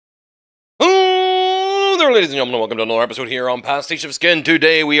there, ladies and gentlemen, welcome to another episode here on PasticheofSkin.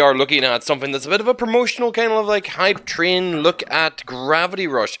 Today we are looking at something that's a bit of a promotional kind of like hype train look at Gravity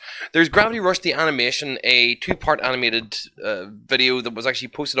Rush. There's Gravity Rush the animation, a two-part animated video that was actually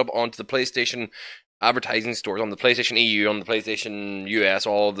posted up onto the PlayStation advertising stores, on the PlayStation EU, on the PlayStation US,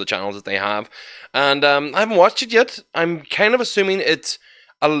 all of the channels that they have. And I haven't watched it yet. I'm kind of assuming it's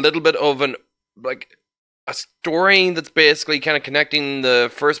a little bit of an, like, a story that's basically kind of connecting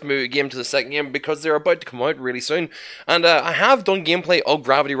the first game to the second game because they're about to come out really soon. And I have done gameplay of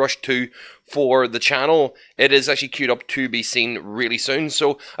Gravity Rush 2 for the channel. It is actually queued up to be seen really soon,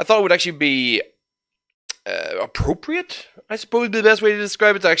 so I thought it would actually be appropriate, I suppose would be the best way to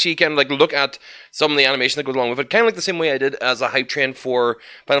describe it, to actually kind of like look at some of the animation that goes along with it, kind of like the same way I did as a hype train for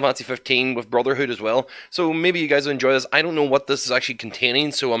Final Fantasy 15 with Brotherhood as well. So maybe you guys will enjoy this. I don't know what this is actually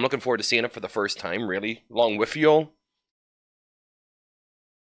containing, so I'm looking forward to seeing it for the first time, really, along with you all.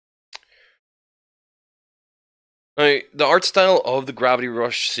 Now, the art style of the Gravity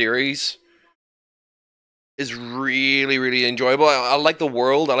Rush series is really, really enjoyable. I like the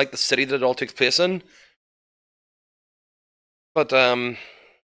world, I like the city that it all takes place in. But, I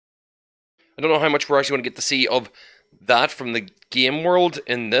don't know how much we're actually going to get to see of that from the game world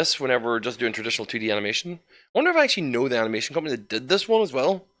in this, whenever we're just doing traditional 2D animation. I wonder if I actually know the animation company that did this one as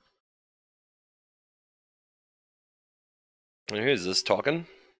well. Who is this talking?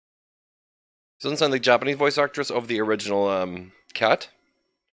 Doesn't sound like Japanese voice actress of the original, Cat.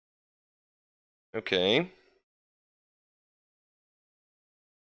 Okay.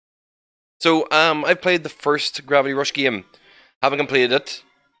 So, I've played the first Gravity Rush game. Haven't completed it,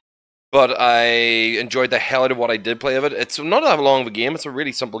 but I enjoyed the hell out of what I did play of it. It's not that long of a game, it's a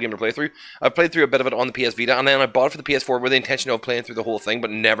really simple game to play through. I played through a bit of it on the PS Vita, and then I bought it for the PS4 with the intention of playing through the whole thing, but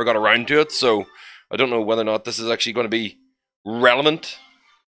never got around to it, so I don't know whether or not this is actually going to be relevant.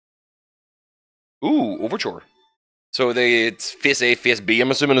 Ooh, overture. So it's Face A, Face B, I'm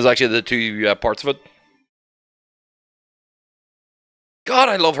assuming, is actually the two parts of it. God,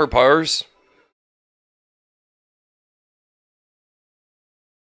 I love her powers.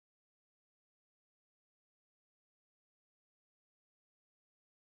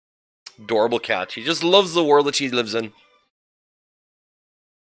 Adorable cat. She just loves the world that she lives in.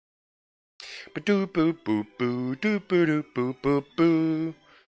 You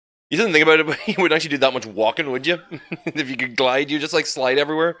didn't think about it, but you wouldn't actually do that much walking, would you? If you could glide, you just like slide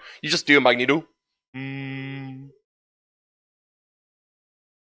everywhere. You just do a Magneto.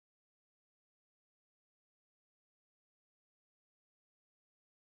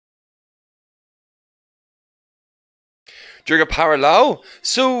 During a power low?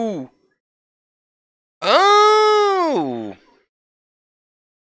 So... Oh!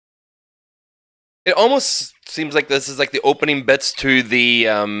 It almost seems like this is like the opening bits to the,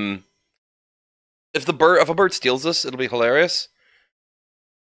 if a bird steals this, it'll be hilarious.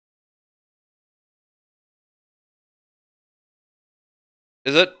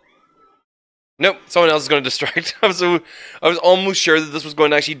 Is it? Nope, someone else is going to distract. I was almost sure that this was going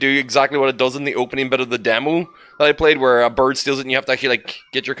to actually do exactly what it does in the opening bit of the demo that I played, where a bird steals it and you have to actually like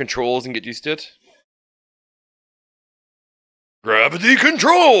get your controls and get used to it. Gravity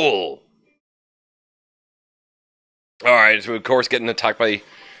control! Alright, so of course getting attacked by a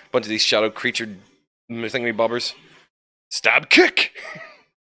bunch of these shadow creature thingy bobbers. Stab kick!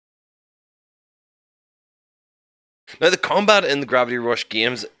 Now the combat in the Gravity Rush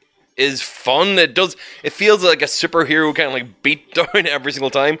games is fun. It feels like a superhero kind of like beat down every single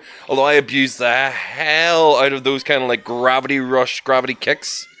time. Although I abuse the hell out of those kind of like Gravity Rush gravity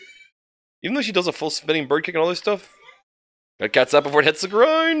kicks. Even though she does a full spinning bird kick and all this stuff. Gotta catch that before it hits the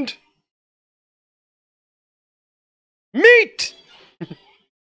ground. Meat!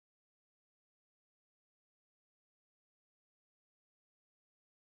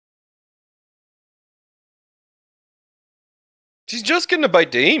 She's just getting a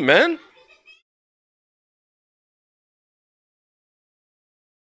bite to eat, man.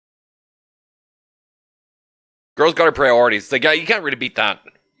 Girl's got her priorities. Like, you can't really beat that.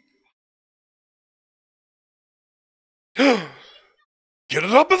 Get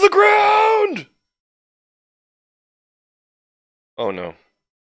it up in the ground! Oh no.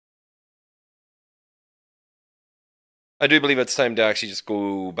 I do believe it's time to actually just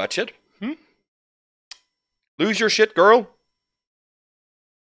go batshit. Lose your shit, girl.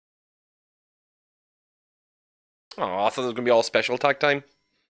 Oh, I thought it was going to be all special attack time.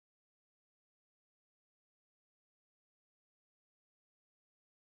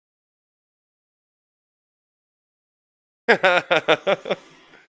 I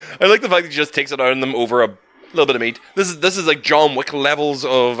like the fact that he just takes it out on them over a little bit of meat. This is like John Wick levels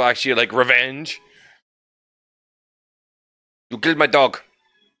of actually like revenge. You killed my dog.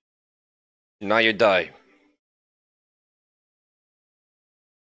 Now you die.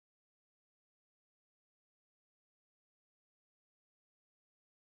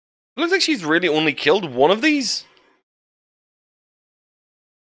 Looks like she's really only killed one of these.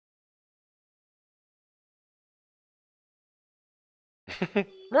 The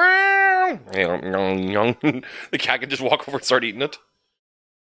cat can just walk over and start eating it.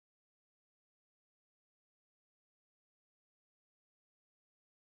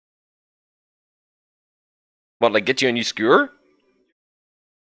 What, like get you a new skewer?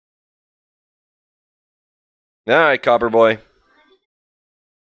 Alright, Copper Boy.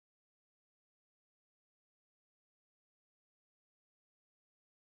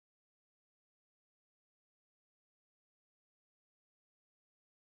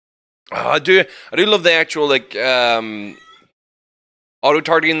 Oh, I do love the actual like auto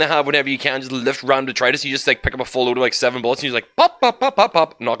targeting they have whenever you can just lift random detritus. You just like pick up a full load of like 7 bullets and you just like pop, pop, pop, pop,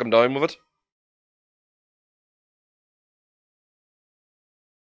 pop, knock them down with it.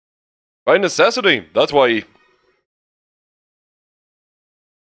 By necessity. That's why.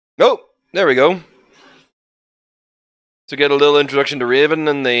 Oh, there we go. To get a little introduction to Raven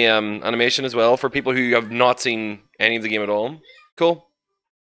and the animation as well for people who have not seen any of the game at all. Cool.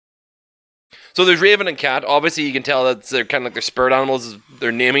 So there's Raven and Cat. Obviously, you can tell that they're kind of like their spirit animals,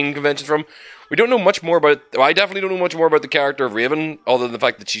 their naming conventions from. We don't know much more about... Well, I definitely don't know much more about the character of Raven, other than the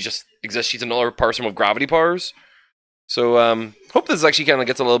fact that she just exists. She's another person with gravity powers. So, hope this actually kind of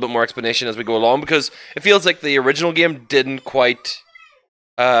gets a little bit more explanation as we go along, because it feels like the original game didn't quite...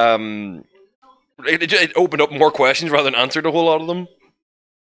 It opened up more questions rather than answered a whole lot of them.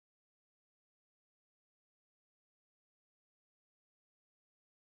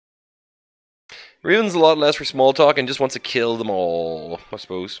 Raven's a lot less for small talk and just wants to kill them all, I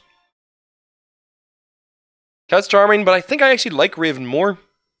suppose. Cat's charming, but I think I actually like Raven more.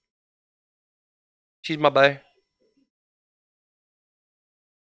 She's my bae.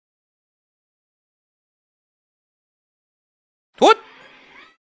 What?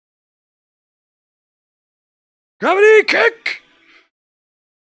 Gravity kick!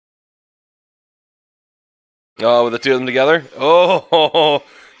 Oh, with the two of them together? Oh,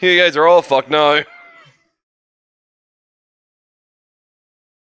 you guys are all fucked now.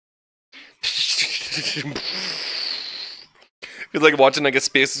 It's like watching like a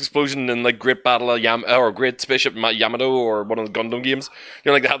space explosion in like Great Battle of or Great Spaceship Yamato or one of the Gundam games. You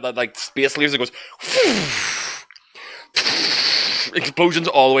know, like they have that like space laser that goes explosions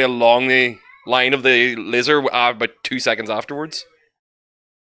all the way along the line of the laser about 2 seconds afterwards.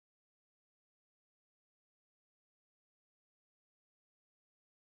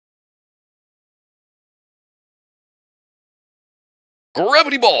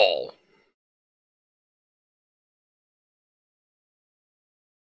 Gravity Ball!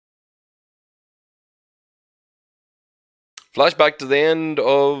 Flashback to the end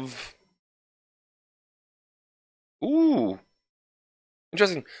of... Ooh.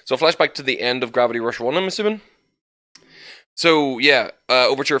 Interesting. So flashback to the end of Gravity Rush 1, I'm assuming? So, yeah,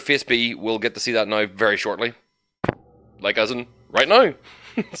 Overture Phase B, we'll get to see that now very shortly. Like as in, right now.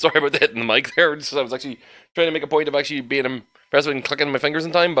 Sorry about the hitting the mic there. I was actually trying to make a point of actually being impressive and clicking my fingers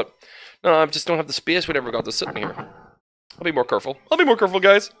in time, but no, I just don't have the space we never got to sit in here. I'll be more careful. I'll be more careful,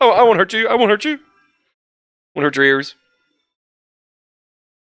 guys. Oh, I won't hurt you. I won't hurt you. Won't hurt your ears.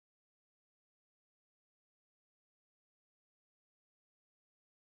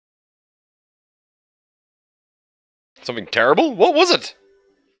 Something terrible? What was it?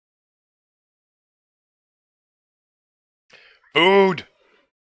 Food.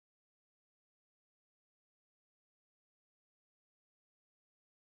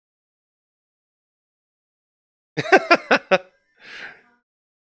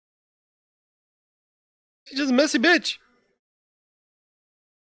 She's just a messy bitch.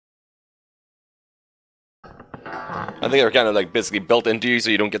 I think they're kind of like basically built into you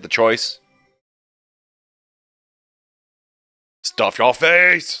so you don't get the choice. Stuff your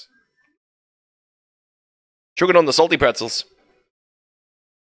face! Choking on the salty pretzels.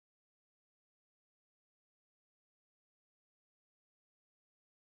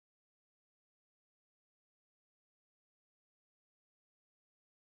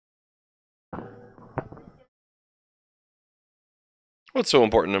 What's so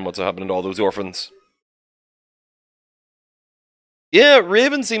important and what's happening to all those orphans? Yeah,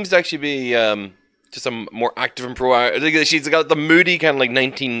 Raven seems to actually be just a more active and pro. I think she's got the moody kind of like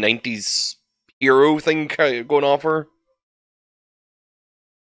 1990s hero thing going on for her.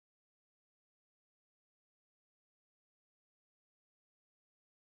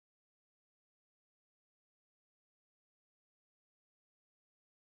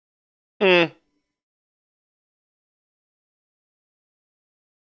 Hmm.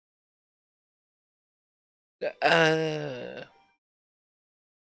 Uh...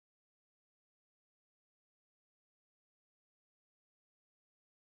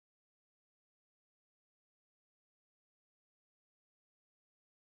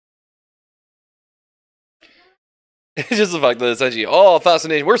 It's just the fact that it's actually all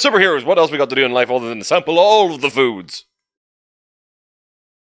fascinating. We're superheroes. What else we got to do in life other than sample all of the foods?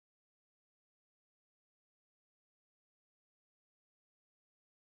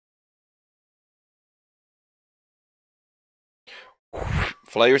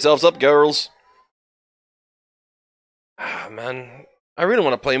 Fly yourselves up, girls. Ah, man. I really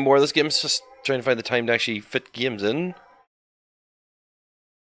want to play more of this game. It's just trying to find the time to actually fit games in.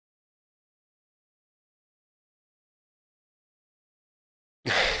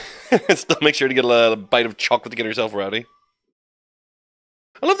 Still make sure to get a bite of chocolate to get yourself rowdy.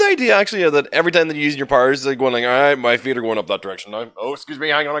 I love the idea, actually, that every time that you're using your powers, it's like going like, alright, my feet are going up that direction now. Oh, excuse me,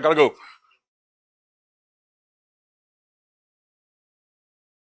 hang on, I gotta go.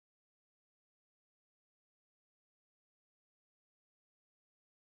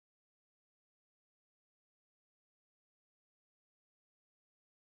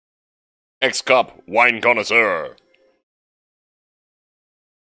 Ex-cop, wine connoisseur.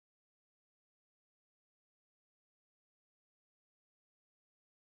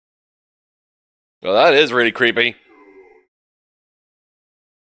 Well, that is really creepy.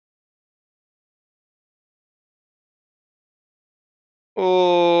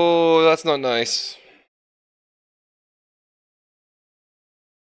 Oh, that's not nice.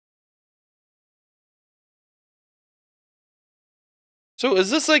 So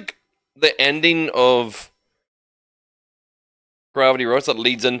is this like the ending of Gravity Rush that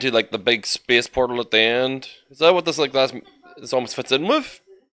leads into like the big space portal at the end? Is that what this like last this almost fits in with?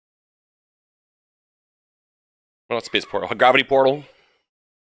 Well, not space portal, gravity portal.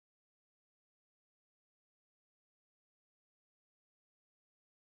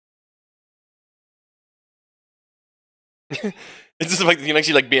 It's just like you can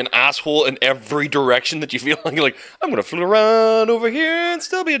actually like be an asshole in every direction that you feel like I'm gonna float around over here and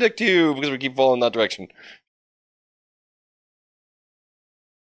still be a dick to you because we keep falling that direction.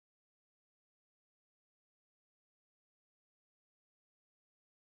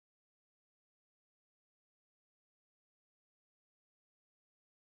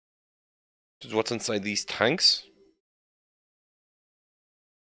 What's inside these tanks?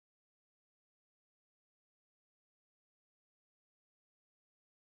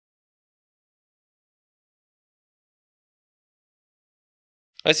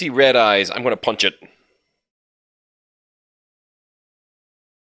 I see red eyes. I'm gonna punch it.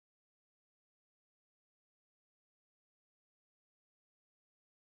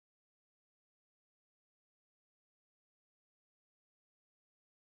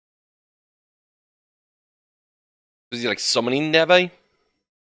 Is he like summoning Neve?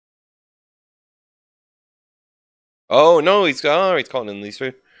 Oh no, he's calling in these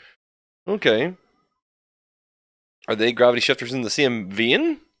two. Okay. Are they gravity shifters in the same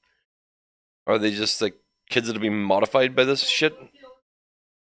vein? Or are they just like kids that have been modified by this shit?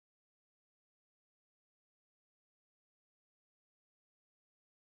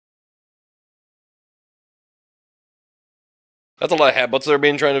 That's a lot of headbutts that are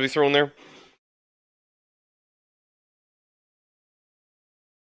being trying to be thrown there.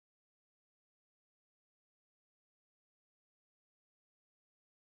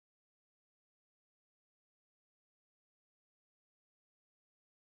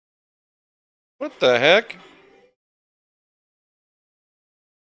 What the heck?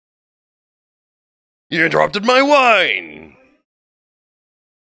 You interrupted my wine!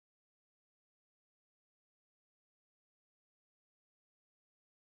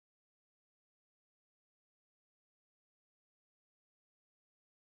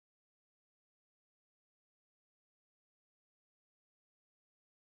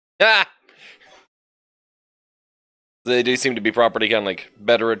 Ah! They do seem to be properly kind of like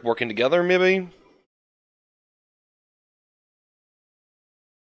better at working together, maybe?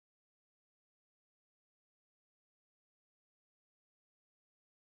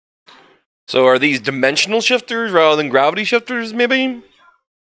 So are these dimensional shifters rather than gravity shifters, maybe?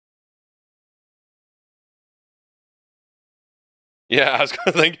 Yeah, I was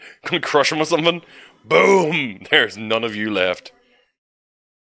gonna think, gonna crush them with something. Boom! There's none of you left.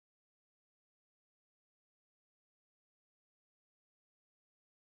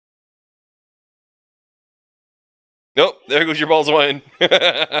 Nope, there goes your balls of wine.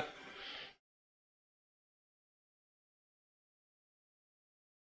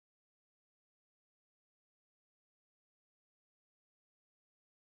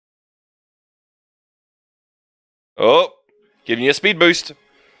 Oh, giving you a speed boost.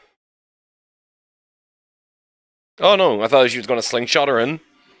 Oh no, I thought she was going to slingshot her in.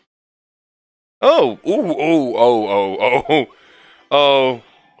 Oh, ooh, oh, oh, oh, oh, oh.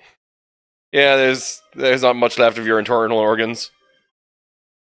 Yeah, there's not much left of your internal organs.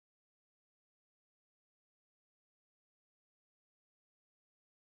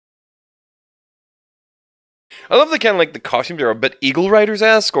 I love the kind of like the costumes. They're a bit Eagle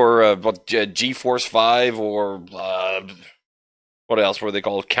Riders-esque, or G-Force 5, or what else were they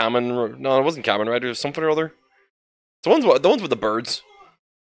called? Kamen? No, it wasn't Kamen Riders. Something or other. The ones with the birds.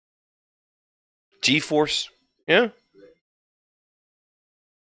 G-Force. Yeah.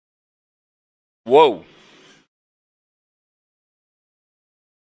 Whoa.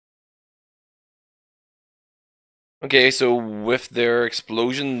 Okay, so with their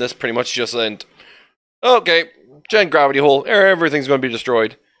explosion, this pretty much just went. Okay, giant gravity hole. Everything's going to be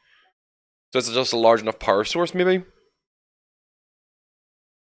destroyed. So it's just a large enough power source, maybe?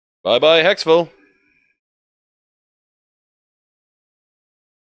 Bye-bye, Hexville.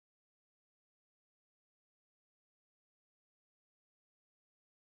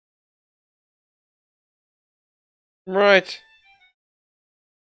 Right.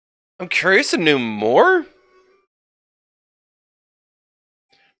 I'm curious to know more.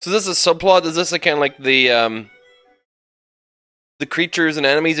 So this is a subplot. Is this kind of like the creatures and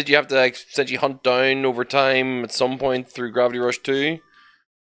enemies that you have to like, essentially hunt down over time at some point through Gravity Rush 2?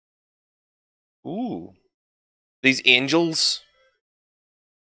 Ooh. These angels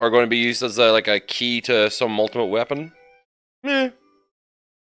are going to be used as like a key to some ultimate weapon? Eh.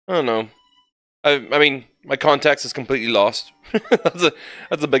 I don't know. I mean, my context is completely lost. that's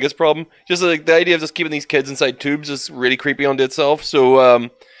the biggest problem. Just like the idea of just keeping these kids inside tubes is really creepy unto itself. So,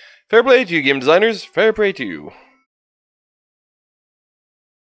 fair play to you, game designers. Fair play to you.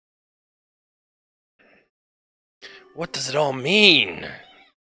 What does it all mean?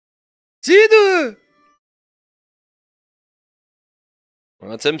 Sid!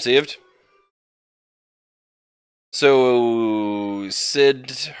 Well, that's him saved. So,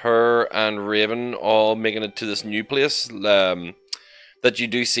 Sid, her, and Raven all making it to this new place that you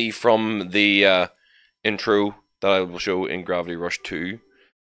do see from the intro that I will show in Gravity Rush 2.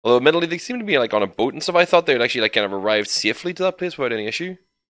 Although, admittedly, they seem to be like on a boat and stuff. I thought they'd actually like kind of arrived safely to that place without any issue.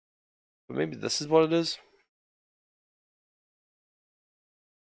 But maybe this is what it is.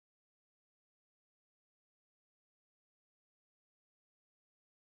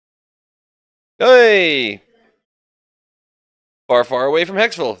 Hey! Far, far away from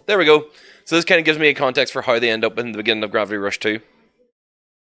Hexville. There we go. So this kind of gives me a context for how they end up in the beginning of Gravity Rush 2.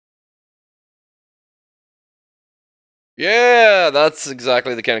 Yeah, that's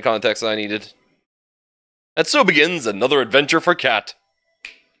exactly the kind of context I needed. And so begins another adventure for Cat.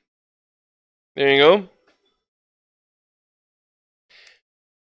 There you go.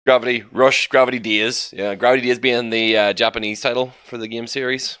 Gravity Rush, Gravity Daze. Yeah, Gravity Daze being the Japanese title for the game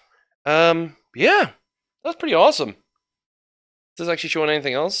series. Yeah, that's pretty awesome. Is this actually showing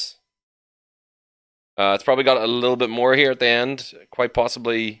anything else? It's probably got a little bit more here at the end. Quite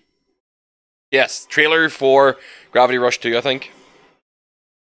possibly. Yes, trailer for Gravity Rush 2, I think.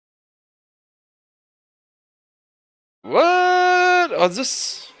 What? Oh, is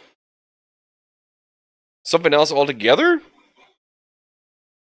this something else altogether?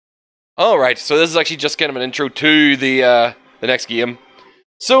 Alright, so this is actually just kind of an intro to the next game.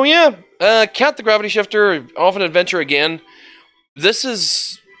 So yeah, Cat the Gravity Shifter, off an adventure again. This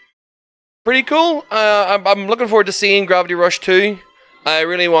is pretty cool. I'm looking forward to seeing Gravity Rush 2. I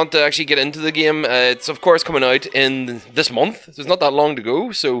really want to actually get into the game. It's of course coming out in this month, so it's not that long to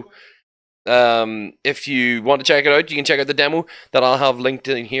go. So if you want to check it out, you can check out the demo that I'll have linked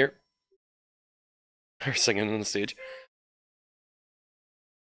in here. They're singing on the stage.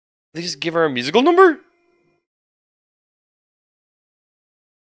 They just give her a musical number?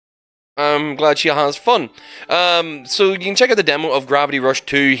 I'm glad she has fun. So you can check out the demo of Gravity Rush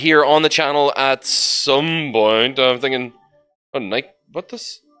 2 here on the channel at some point. I'm thinking, oh, what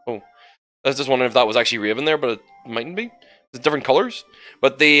this? Oh, I was just wondering if that was actually Raven there, but it mightn't be. It's different colors.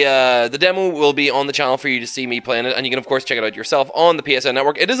 But the demo will be on the channel for you to see me playing it, and you can of course check it out yourself on the PSN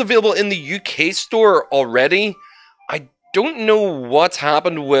network. It is available in the UK store already. I don't know what's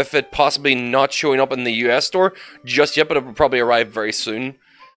happened with it possibly not showing up in the US store just yet, but it will probably arrive very soon.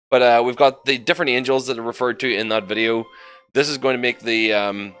 But we've got the different angels that are referred to in that video. This is going to make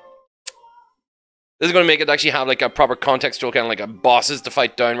the This is going to make it actually have like a proper context to kind of like a bosses to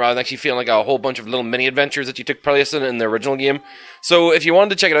fight down, rather than actually feeling like a whole bunch of little mini adventures that you took place in the original game. So if you wanted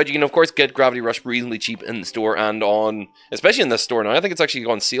to check it out, you can of course get Gravity Rush reasonably cheap in the store and on, especially in this store now. I think it's actually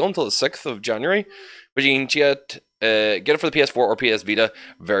on sale until the 6th of January. But you can get it for the PS4 or PS Vita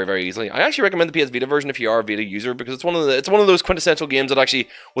very, very easily. I actually recommend the PS Vita version if you are a Vita user, because it's one of those quintessential games that actually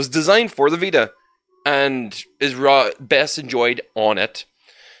was designed for the Vita and is best enjoyed on it.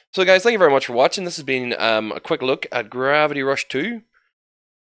 So guys, thank you very much for watching. This has been a quick look at Gravity Rush 2.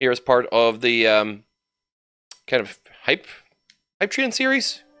 Here as part of the kind of hype train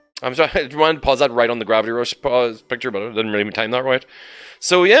series. I'm sorry, I wanted to pause that right on the Gravity Rush picture, but I didn't really time that right.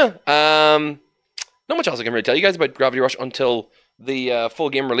 So yeah, not much else I can really tell you guys about Gravity Rush until the full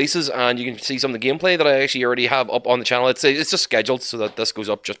game releases, and you can see some of the gameplay that I actually already have up on the channel. It's just scheduled so that this goes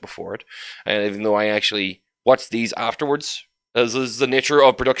up just before it, and even though I actually watch these afterwards, as is the nature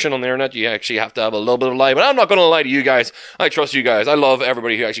of production on the internet, you actually have to have a little bit of lie. But I'm not going to lie to you guys. I trust you guys. I love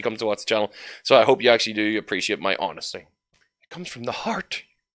everybody who actually comes to watch the channel. So I hope you actually do appreciate my honesty. It comes from the heart.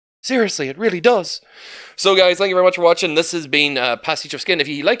 Seriously, it really does. So guys, thank you very much for watching. This has been PasticheofSkin. If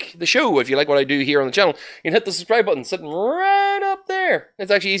you like the show, if you like what I do here on the channel, you can hit the subscribe button sitting right up there.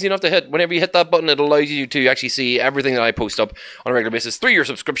 It's actually easy enough to hit. Whenever you hit that button, it allows you to actually see everything that I post up on a regular basis through your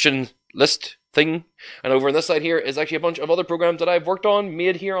subscription list thing. And over on this side here is actually a bunch of other programs that I've worked on,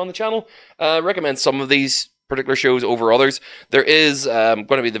 made here on the channel. Recommend some of these particular shows over others. There is going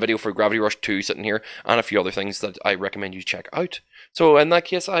to be the video for Gravity Rush 2 sitting here, and a few other things that I recommend you check out. So in that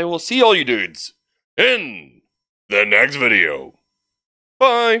case, I will see all you dudes in the next video.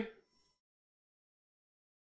 Bye!